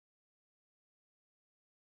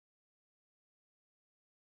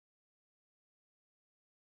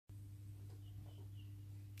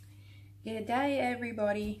G'day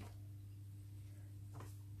everybody.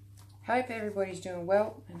 Hope everybody's doing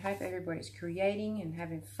well and hope everybody's creating and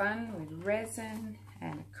having fun with resin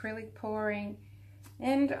and acrylic pouring.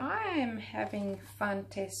 And I am having fun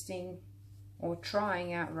testing or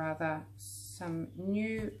trying out rather some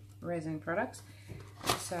new resin products.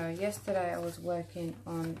 So yesterday I was working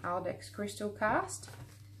on Aldex crystal cast,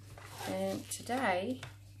 and today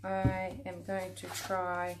I am going to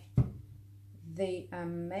try the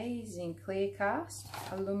amazing clear cast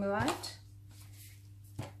Alumilite.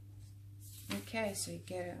 Okay, so you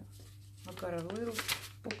get I've got a little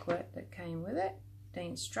booklet that came with it, the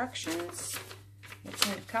instructions. It's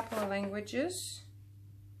in a couple of languages.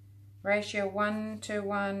 Ratio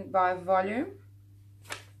 1:1 by volume.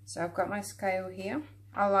 So I've got my scale here.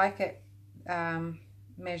 I like it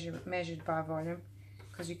measured by volume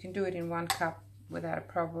because you can do it in 1 cup without a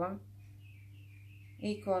problem.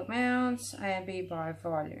 Equal amounts, A and B by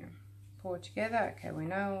volume. Pour together. Okay, we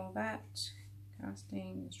know all that.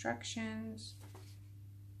 Casting instructions.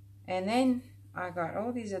 And then I got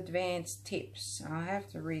all these advanced tips. I have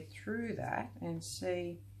to read through that and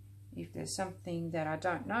see if there's something that I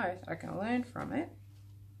don't know I can learn from it.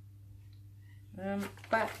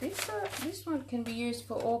 But this one can be used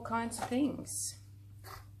for all kinds of things.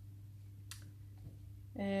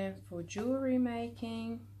 And for jewelry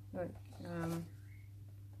making,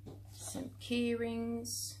 some key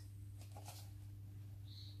rings.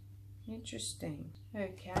 Interesting.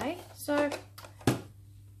 Okay, so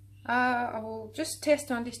I will just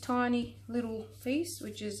test on this tiny little piece,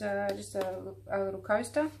 which is just a little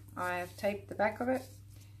coaster. I have taped the back of it,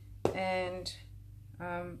 and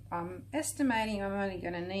I'm estimating I'm only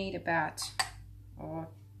going to need about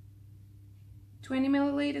 20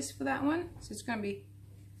 milliliters for that one. So it's going to be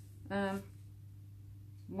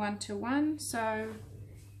 1:1, so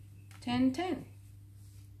 10:10.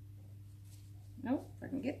 Nope, if I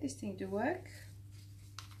can get this thing to work.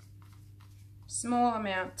 Small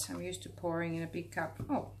amount I'm used to pouring in a big cup.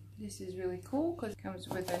 Oh, this is really cool because it comes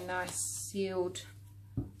with a nice sealed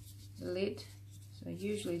lid. So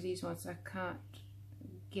usually these ones I can't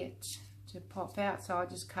get to pop out, so I'll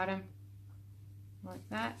just cut them like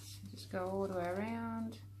that. Just go all the way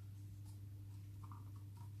around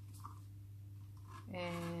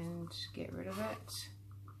and get rid of it.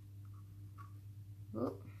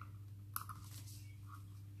 Whoop.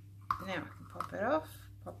 Now I can pop it off,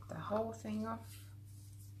 pop the whole thing off,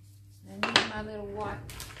 and use my little wipe.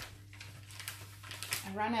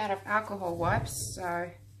 I run out of alcohol wipes, so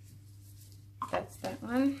that's that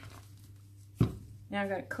one. Now I've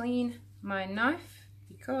got to clean my knife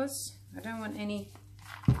because I don't want any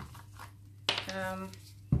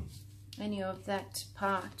of that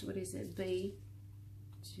part, what is it, B,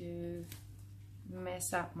 to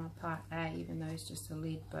mess up my part A, even though it's just a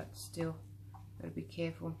lid, but still got to be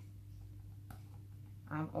careful.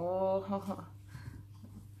 I'm all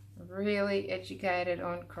really educated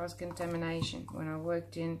on cross-contamination. When I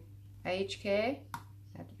worked in aged care,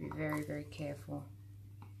 I had to be very, very careful.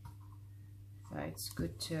 So it's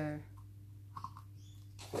good to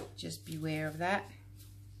just beware of that.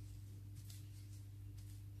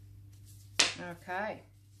 Okay.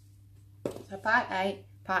 So part A,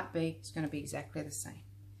 part B is going to be exactly the same.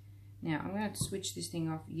 Now I'm going to switch this thing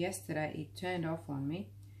off. Yesterday it turned off on me,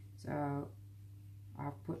 so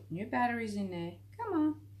I'll put new batteries in there. Come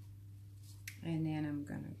on. And then I'm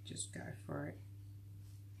going to just go for it.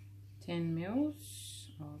 10 mils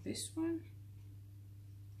of this one.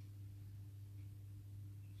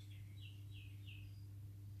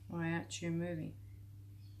 Why aren't you moving?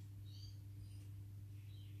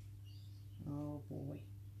 Oh boy.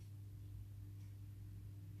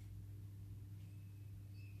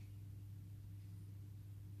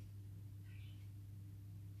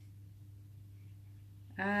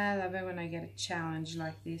 I love it when I get a challenge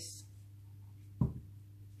like this.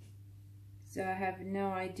 So I have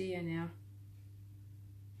no idea now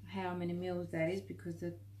how many mils that is because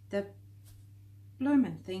the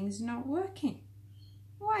blooming thing's not working.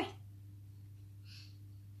 Why?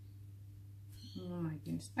 Oh my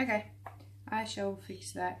goodness. Okay, I shall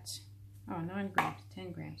fix that. Oh, 9 grams,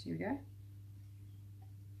 10 grams. Here we go.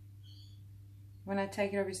 When I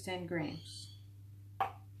take it over, it's 10 grams.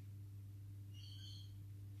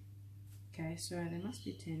 Okay, so there must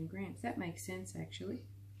be 10 grams. That makes sense, actually.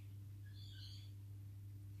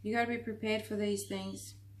 You got to be prepared for these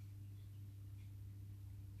things.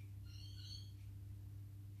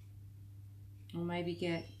 Or maybe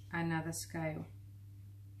get another scale.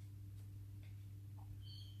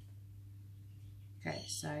 Okay,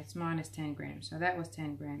 so it's minus 10 grams. So that was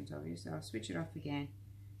 10 grams, obviously. I'll switch it off again.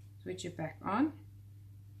 Switch it back on.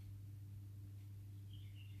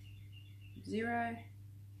 0,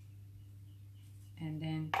 and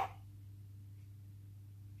then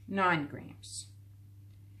 9 grams.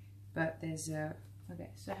 But there's a, okay,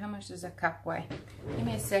 so how much does a cup weigh? Give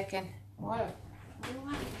me a second. What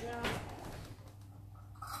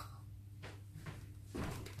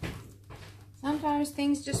sometimes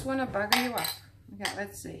things just want to bugger you up. Okay,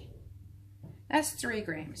 let's see. That's 3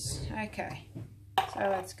 grams. Okay, so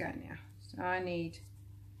let's go now. So I need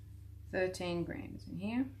 13 grams in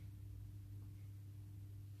here.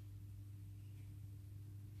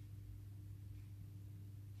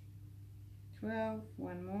 12,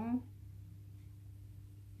 one more.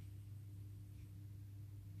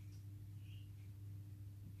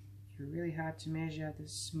 It's really hard to measure the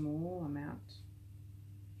small amount.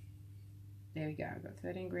 There we go, I've got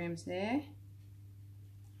 13 grams there.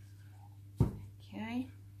 Okay.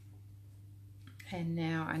 And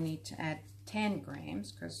now I need to add 10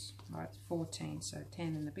 grams because it's 14, so 10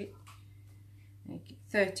 and a bit. Okay,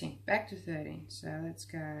 13, back to 13. So let's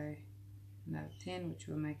go another 10, which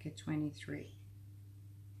will make it 23.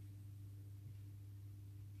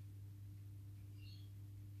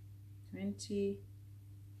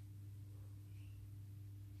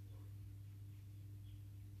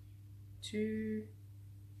 Two,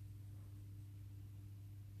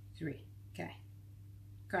 3. Okay,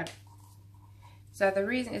 got it. So the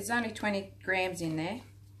reason it's only 20 grams in there,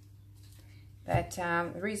 but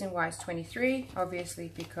the reason why it's 23,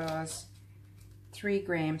 obviously because 3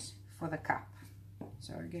 grams for the cup.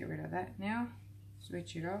 So I'll get rid of that now,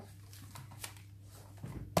 switch it off.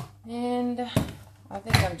 And I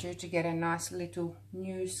think I'm due to get a nice little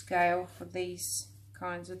new scale for these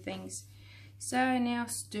kinds of things. So now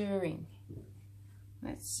stirring.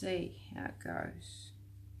 Let's see how it goes.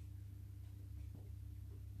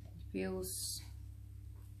 It feels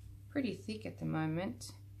pretty thick at the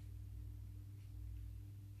moment.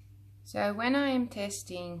 So when I am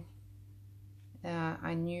testing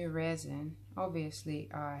a new resin, obviously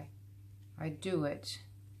I do it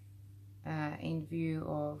in view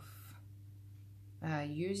of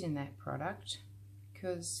using that product,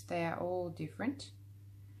 because they are all different.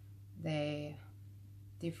 They're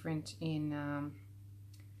different in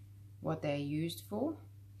what they're used for.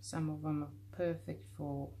 Some of them are perfect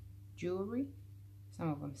for jewelry, some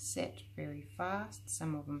of them set very fast,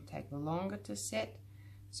 some of them take longer to set,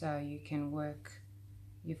 so you can work,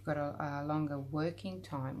 you've got a longer working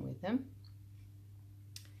time with them.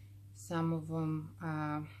 Some of them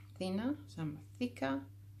are thinner, some are thicker.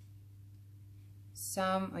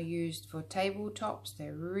 Some are used for tabletops,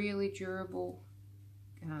 they're really durable.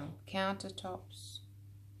 Countertops,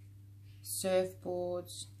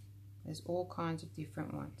 surfboards, there's all kinds of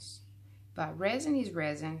different ones. But resin is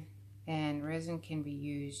resin, and resin can be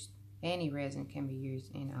used, any resin can be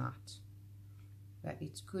used in art. But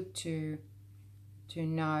it's good to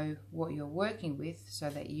know what you're working with so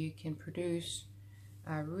that you can produce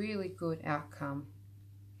a really good outcome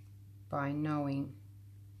by knowing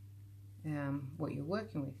what you're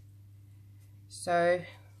working with. So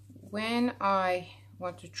when I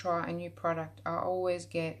want to try a new product, I always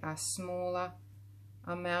get a smaller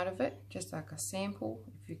amount of it, just like a sample.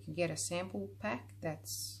 If you can get a sample pack,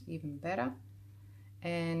 that's even better.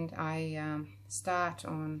 And I start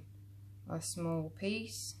on a small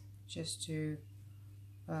piece just to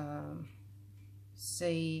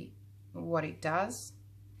see what it does.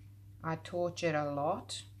 I torch it a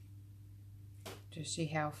lot to see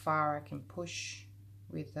how far I can push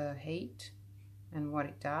with the heat and what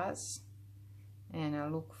it does. And I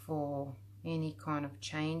look for any kind of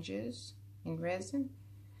changes in resin.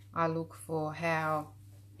 I look for how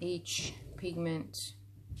each pigment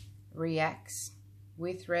reacts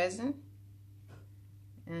with resin.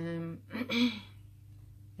 And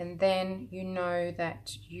then you know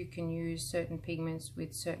that you can use certain pigments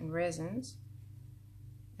with certain resins,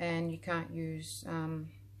 and you can't use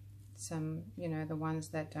some, you know, the ones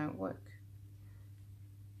that don't work.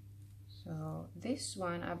 So this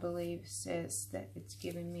one, I believe, says that it's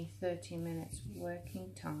giving me 30 minutes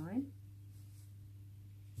working time.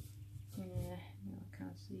 Yeah, no, I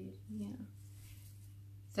can't see it here.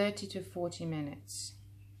 30 to 40 minutes.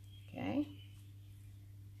 Okay.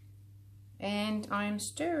 And I'm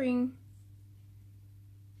stirring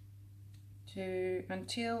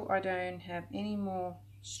until I don't have any more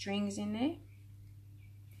strings in there.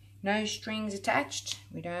 No strings attached.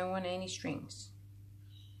 We don't want any strings.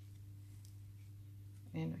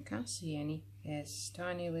 And I can't see any. There's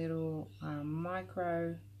tiny little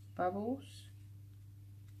micro bubbles,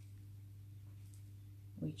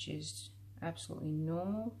 which is absolutely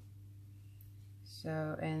normal.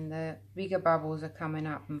 So, and the bigger bubbles are coming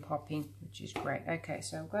up and popping, which is great. Okay,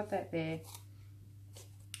 so I've got that there.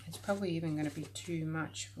 It's probably even going to be too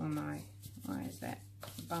much for my, why is that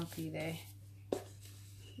bumpy there?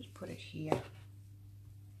 Just put it here.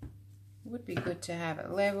 It would be good to have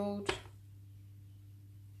it leveled.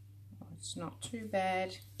 Well, it's not too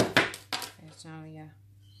bad. It's only a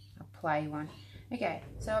play one. Okay,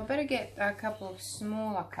 so I better get a couple of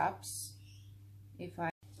smaller cups.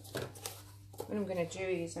 What I'm going to do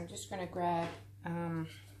is I'm just going to grab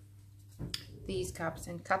these cups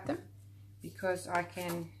and cut them, because I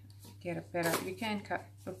can get a better, you can cut,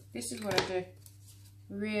 look, this is what I do,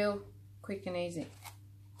 real quick and easy.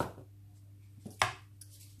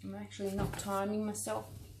 I'm actually not timing myself,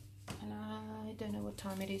 and I don't know what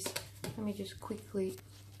time it is. Let me just quickly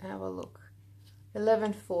have a look.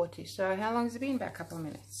 11:40. So how long has it been? About a couple of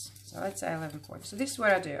minutes. So let's say 11:40. So this is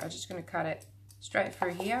what I do. I'm just going to cut it straight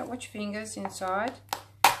through here. Watch fingers inside,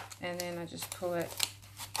 and then I just pull it.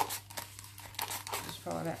 Just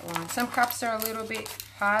follow that line. Some cups are a little bit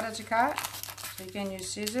harder to cut, so you can use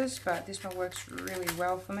scissors, but this one works really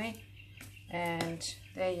well for me. And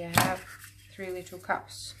there you have 3 little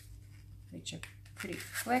cups, which are pretty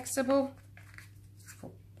flexible,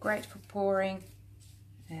 great for pouring.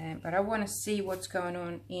 But I want to see what's going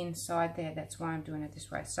on inside there. That's why I'm doing it this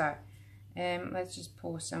way. So let's just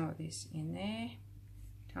pour some of this in there.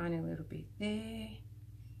 Tiny little bit there,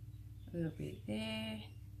 a little bit there,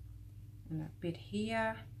 and a bit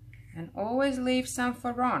here. And always leave some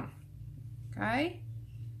for Ron, okay?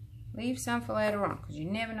 Leave some for later on, because you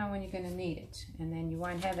never know when you're going to need it, and then you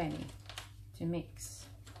won't have any to mix.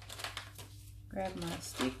 Grab my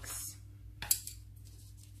sticks.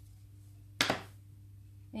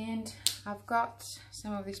 And I've got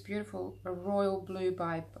some of this beautiful Royal Blue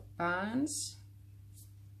by Barnes,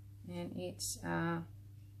 and it's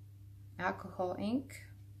alcohol ink.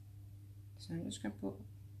 So I'm just going to put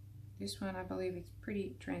this one, I believe it's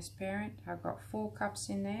pretty transparent. I've got 4 cups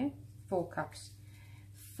in there, 4 cups,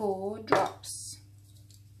 4 drops.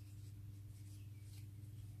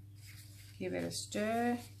 Give it a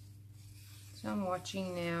stir. So I'm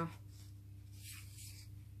watching now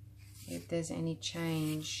if there's any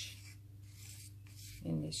change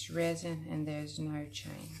in this resin, and there's no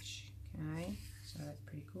change. Okay, so that's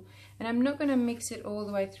pretty cool. And I'm not going to mix it all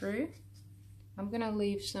the way through. I'm going to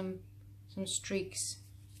leave some streaks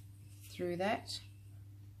through that,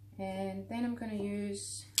 and then I'm going to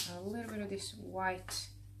use a little bit of this white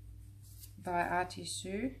by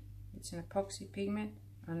Artisue. It's an epoxy pigment.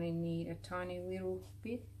 I only need a tiny little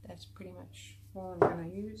bit. That's pretty much all I'm going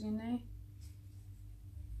to use in there.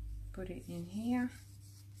 Put it in here.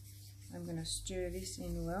 I'm going to stir this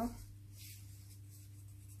in well.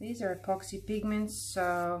 These are epoxy pigments,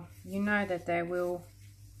 so you know that they will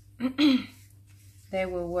they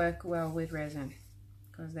will work well with resin,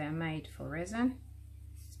 because they're made for resin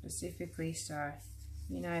specifically, so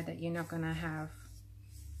you know that you're not going to have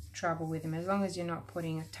trouble with them as long as you're not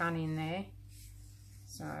putting a ton in there.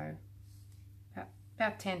 So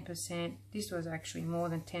about 10%. This was actually more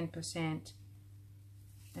than 10%.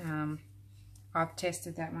 I've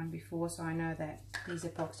tested that one before, so I know that these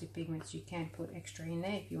epoxy pigments, you can put extra in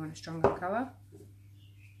there if you want a stronger color.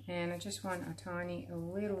 And I just want a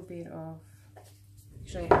little bit of,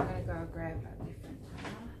 actually I'm going to go grab a different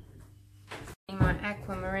color. In my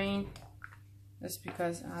aquamarine, just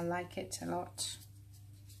because I like it a lot.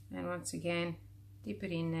 And once again, dip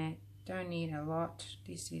it in there. Don't need a lot.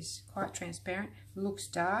 This is quite transparent. It looks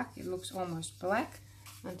dark, it looks almost black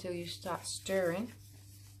until you start stirring.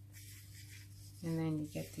 And then you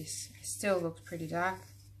get this, it still looks pretty dark,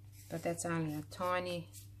 but that's only a tiny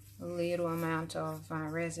little amount of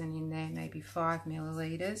resin in there, maybe 5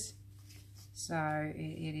 milliliters. So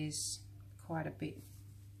it is quite a bit.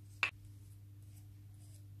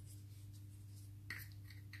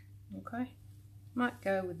 Okay, might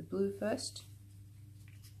go with the blue first.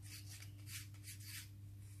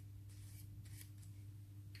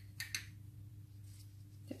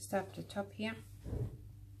 Just up the top here.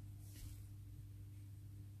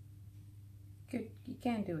 You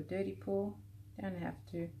can do a dirty pour, don't have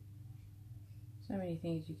to. So many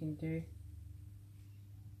things you can do.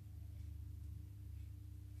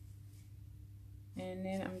 And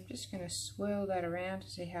then I'm just going to swirl that around to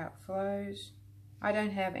see how it flows. I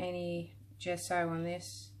don't have any gesso on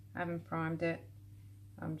this. I haven't primed it.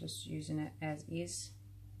 I'm just using it as is.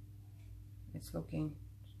 It's looking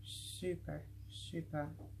super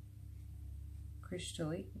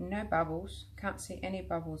crystally. No bubbles. Can't see any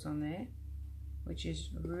bubbles on there, which is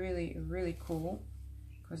really cool,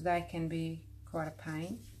 because they can be quite a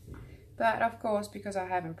pain. But of course, because I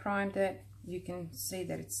haven't primed it, you can see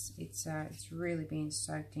that it's really being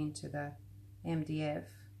soaked into the MDF.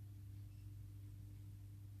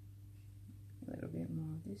 A little bit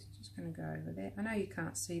more of this, just going to go over there. I know you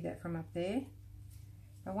can't see that from up there,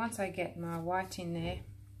 but once I get my white in there,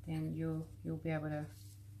 then you'll be able to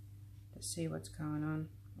see what's going on,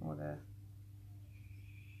 or the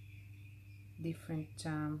different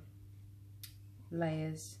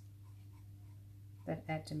layers that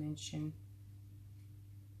add dimension.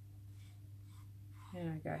 And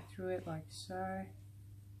I go through it like so,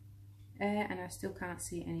 and I still can't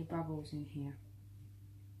see any bubbles in here.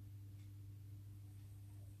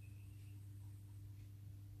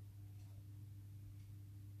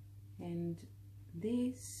 And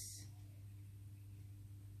this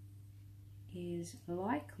is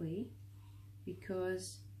likely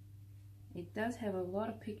because it does have a lot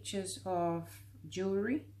of pictures of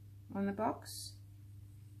jewelry on the box,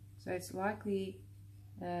 so it's likely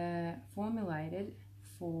formulated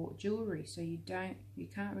for jewelry, so you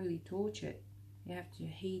can't really torch it. You have to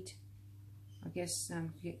heat, I guess, to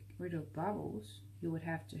get rid of bubbles you would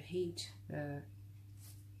have to heat the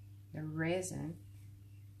resin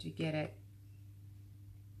to get it,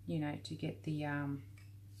 you know, to get the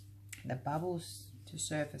bubbles to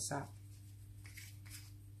surface up.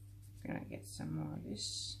 I'm gonna get some more of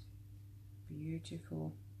this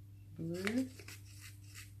beautiful blue.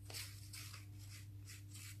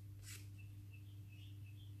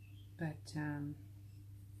 But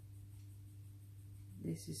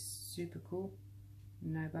this is super cool.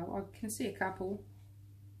 No bubble. I can see a couple,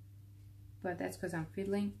 but that's because I'm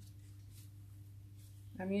fiddling.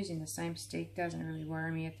 I'm using the same stick, doesn't really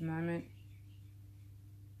worry me at the moment,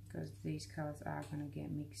 because these colours are going to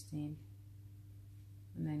get mixed in.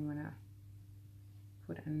 And then when I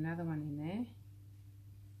put another one in there,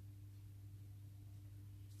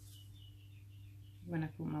 when I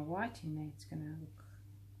put my white in there, it's going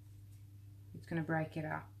to break it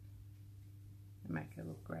up and make it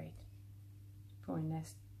look great. Pulling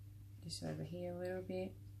this over here a little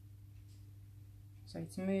bit, so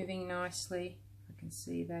it's moving nicely. I can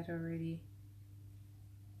see that already.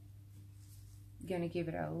 I'm going to give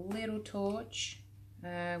it a little torch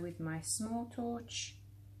with my small torch,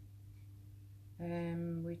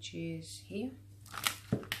 which is here.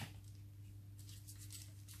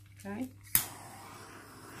 Okay.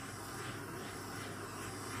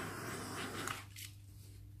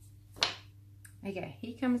 Okay,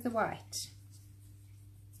 here comes the white.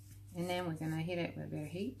 And then we're going to hit it with a bit of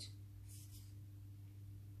heat.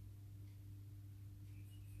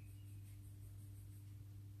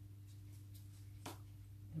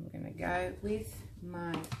 And we're going to go with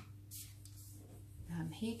my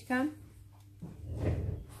heat gun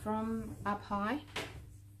from up high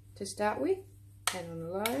to start with, and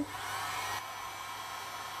on low.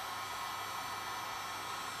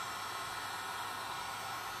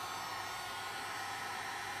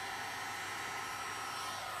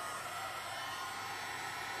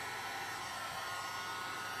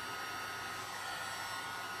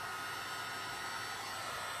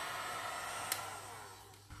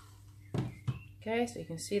 Okay, so you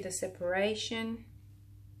can see the separation.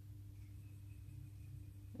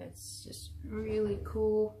 That's just really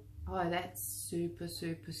cool. Oh, that's super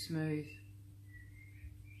smooth.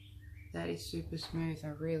 That is super smooth. I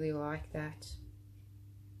really like that.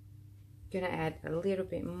 Gonna add a little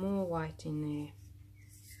bit more white in there.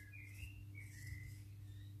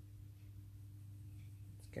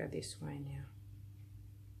 Let's go this way now.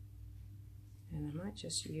 And I might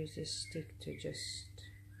just use this stick to just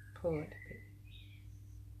pull it a bit.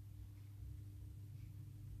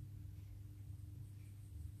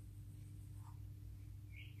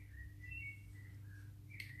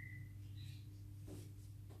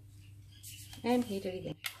 And heat it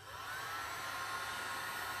again.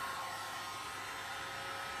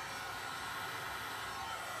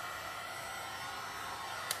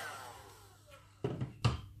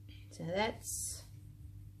 So that's,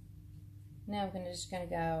 now I'm just going to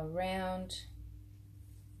go around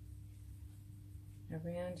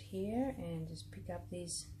here and just pick up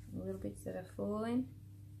these little bits that are falling.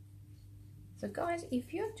 So guys,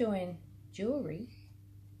 if you're doing jewelry,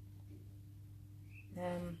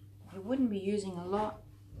 you wouldn't be using a lot,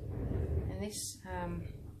 and this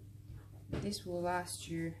will last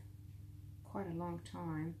you quite a long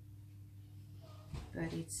time,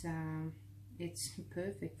 but it's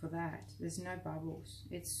perfect for that. There's no bubbles.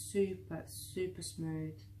 It's super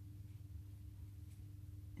smooth,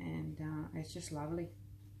 and it's just lovely.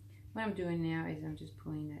 What I'm doing now is I'm just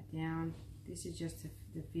pulling that down. This is just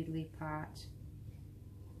the fiddly part.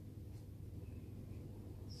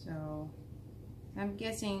 So I'm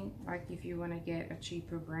guessing like if you want to get a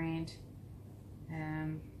cheaper brand,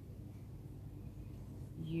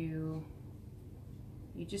 you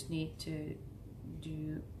just need to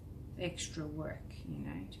do extra work, you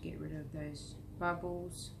know, to get rid of those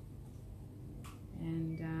bubbles.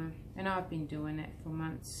 And I've been doing it for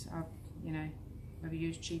months. I've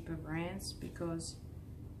used cheaper brands because,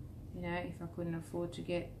 you know, if I couldn't afford to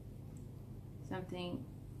get something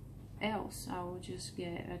else, I will just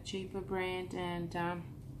get a cheaper brand and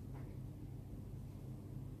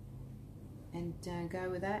go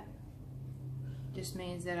with that. Just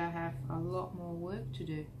means that I have a lot more work to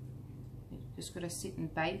do. You just got to sit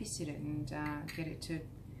and babysit it and get it to,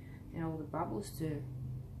 you know, all the bubbles to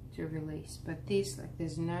release. But this, like,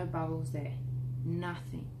 there's no bubbles there,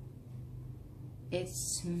 nothing.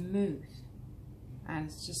 It's smooth and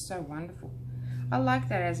it's just so wonderful. I like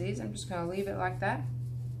that as is. I'm just going to leave it like that.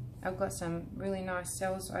 I've got some really nice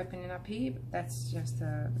cells opening up here, but that's just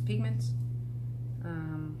the pigments.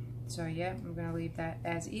 So yeah, I'm going to leave that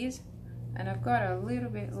as is. And I've got a little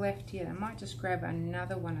bit left here. I might just grab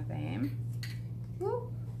another one of them. Woo.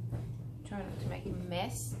 Try not to make a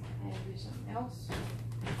mess and do something else.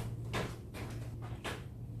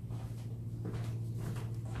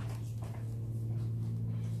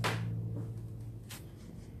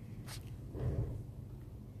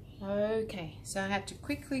 Okay, so I had to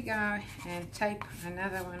quickly go and tape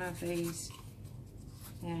another one of these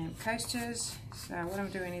coasters. So what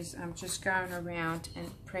I'm doing is I'm just going around and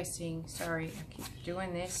pressing, sorry, I keep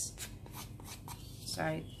doing this,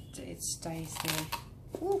 so it stays there.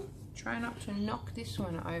 Ooh, try not to knock this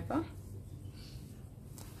one over.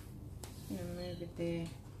 I'm going to move it there.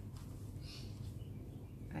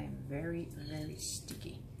 I am very, very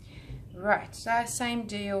sticky. Right, so same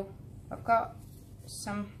deal. I've got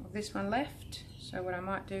some of this one left, so what I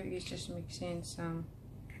might do is just mix in some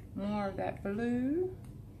more of that blue.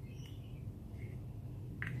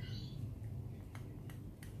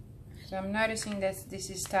 So I'm noticing that this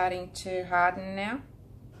is starting to harden now,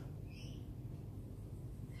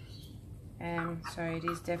 so it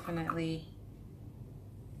is definitely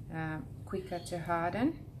quicker to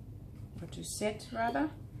harden, or to set rather.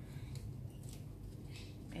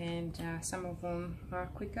 And some of them are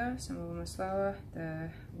quicker, some of them are slower. The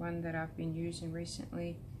one that I've been using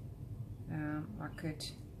recently, I could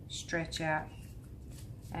stretch out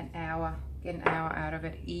an hour, get an hour out of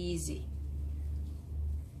it easy.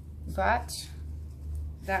 But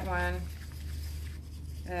that one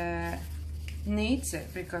needs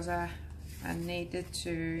it because I needed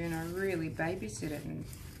to, you know, really babysit it and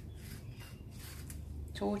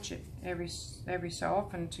torch it every so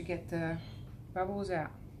often to get the bubbles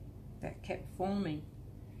out that kept forming.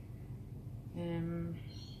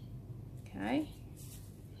 Okay,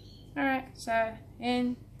 alright, so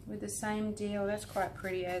in with the same deal. That's quite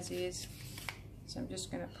pretty as is, so I'm just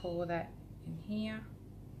going to pour that in here.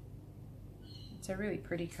 It's a really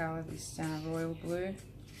pretty colour, this royal blue.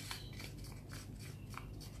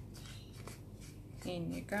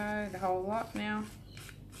 In you go, the whole lot now.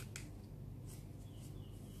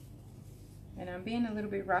 And I'm being a little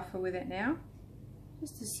bit rougher with it now,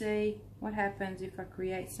 just to see what happens if I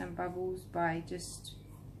create some bubbles by just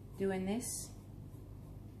doing this,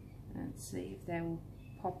 and see if they will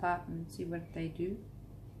pop up and see what they do.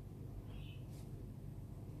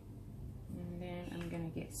 And then I'm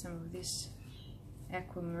going to get some of this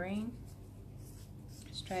aquamarine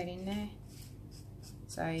straight in there,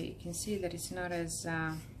 so you can see that it's not as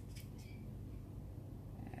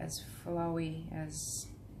flowy as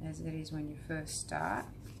it is when you first start.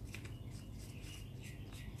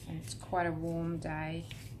 And it's quite a warm day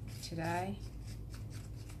today,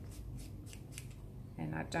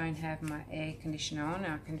 and I don't have my air conditioner on.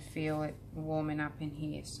 I can feel it warming up in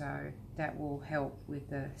here, so that will help with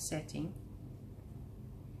the setting.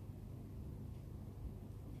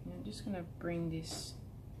 And I'm just going to bring this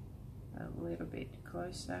a little bit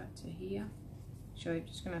closer to here. So I'm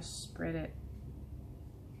just going to spread it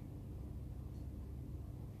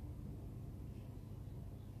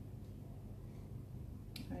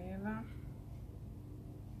over.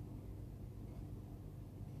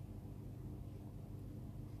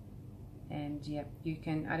 And yep, you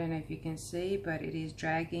can, I don't know if you can see, but it is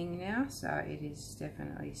dragging now, so it is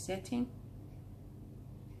definitely setting,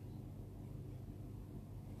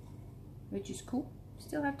 which is cool.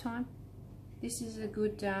 Still have time. This is a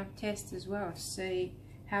good test as well to see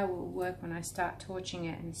how it will work when I start torching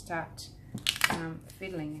it and start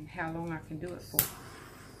fiddling, and how long I can do it for.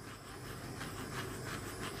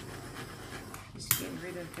 Just getting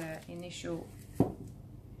rid of the initial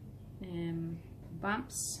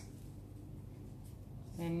bumps,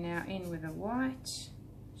 And now in with the white.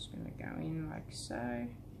 Just going to go in like so.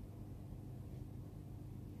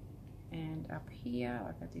 And up here,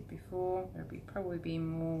 like I did before, there'll probably be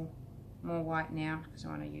more white now because I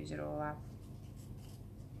want to use it all up.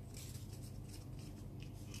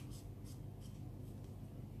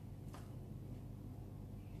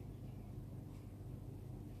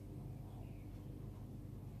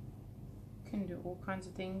 You can do all kinds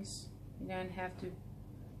of things. You don't have to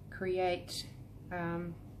create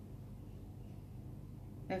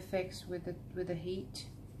effects with the heat,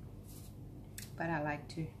 but I like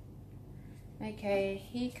to. Okay,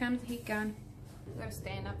 here comes the heat gun. I've got to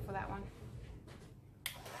stand up for that one.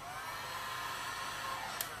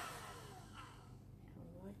 I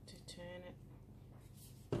like to turn it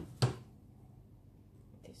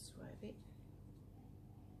this way a bit.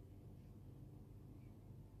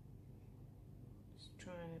 Just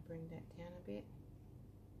trying to bring that down a bit.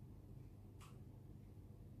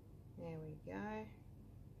 There we go.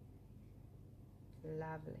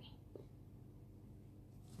 Lovely.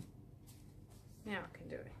 Now I can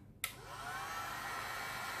do it.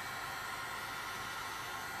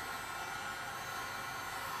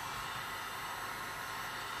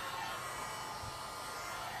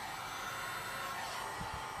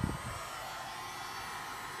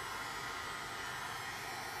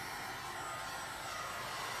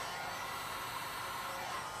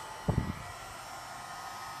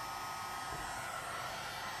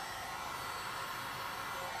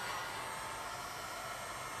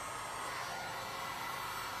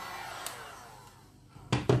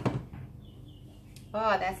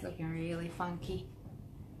 Oh, that's looking really funky.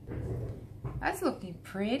 That's looking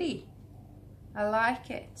pretty. I like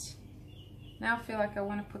it. Now I feel like I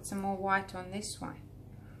want to put some more white on this one.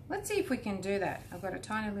 Let's see if we can do that. I've got a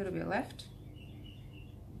tiny little bit left.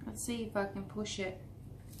 Let's see if I can push it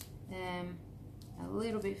a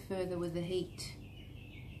little bit further with the heat.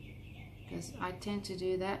 Because I tend to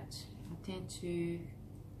do that. I tend to...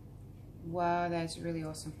 Wow, that's really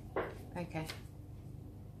awesome. Okay.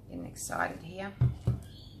 Getting excited here.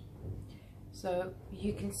 So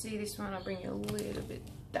you can see this one, I'll bring it a little bit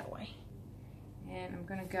that way. And I'm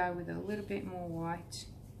going to go with a little bit more white.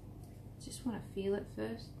 Just want to feel it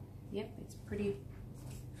first. Yep, it's pretty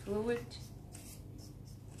fluid.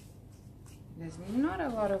 There's not a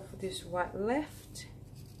lot of this white left,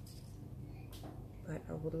 but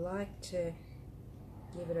I would like to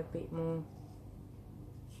give it a bit more.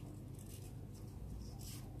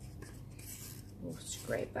 We'll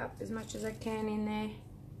scrape up as much as I can in there.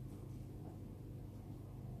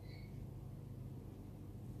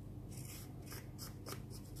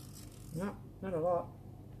 No, not a lot.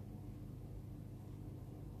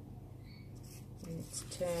 And it's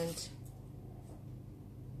turned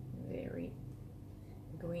very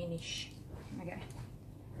greenish. Okay,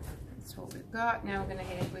 that's what we've got. Now we're going to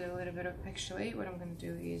hit it with a little bit of, actually what I'm going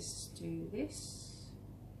to do is do this.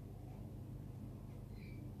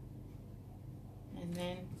 And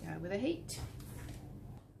then go with the heat.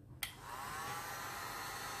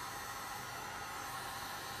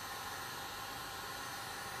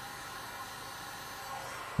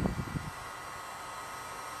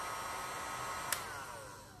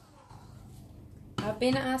 I've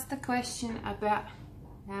been asked a question about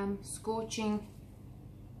scorching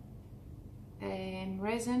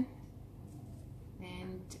resin,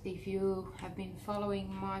 and if you have been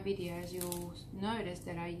following my videos, you'll notice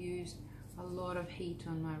that I use a lot of heat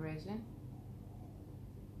on my resin,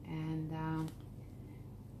 and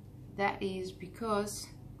that is because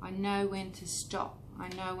I know when to stop, I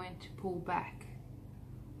know when to pull back.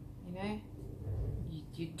 You know,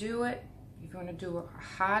 you do it. If you want to do a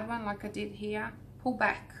hard one like I did here, pull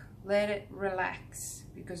back, let it relax,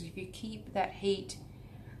 because if you keep that heat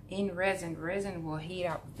in resin, resin will heat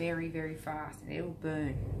up very, very fast and it'll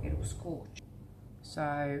burn, it'll scorch.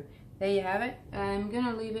 So there you have it. I'm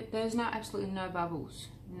gonna leave it. There's absolutely no bubbles.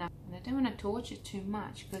 No, and I don't want to torch it too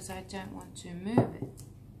much because I don't want to move it.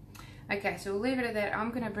 Okay, so we'll leave it at that.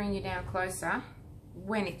 I'm gonna bring you down closer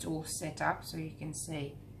when it's all set up so you can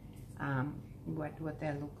see what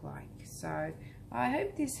they look like. So I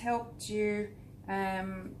hope this helped you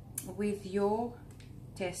with your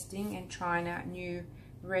testing and trying out new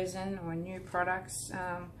resin or new products.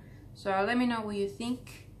 So let me know what you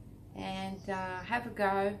think, and have a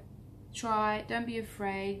go. Try it, don't be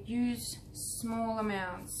afraid, use small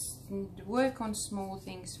amounts, work on small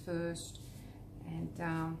things first,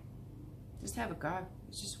 and just have a go.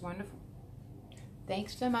 It's just wonderful.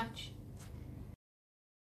 Thanks so much.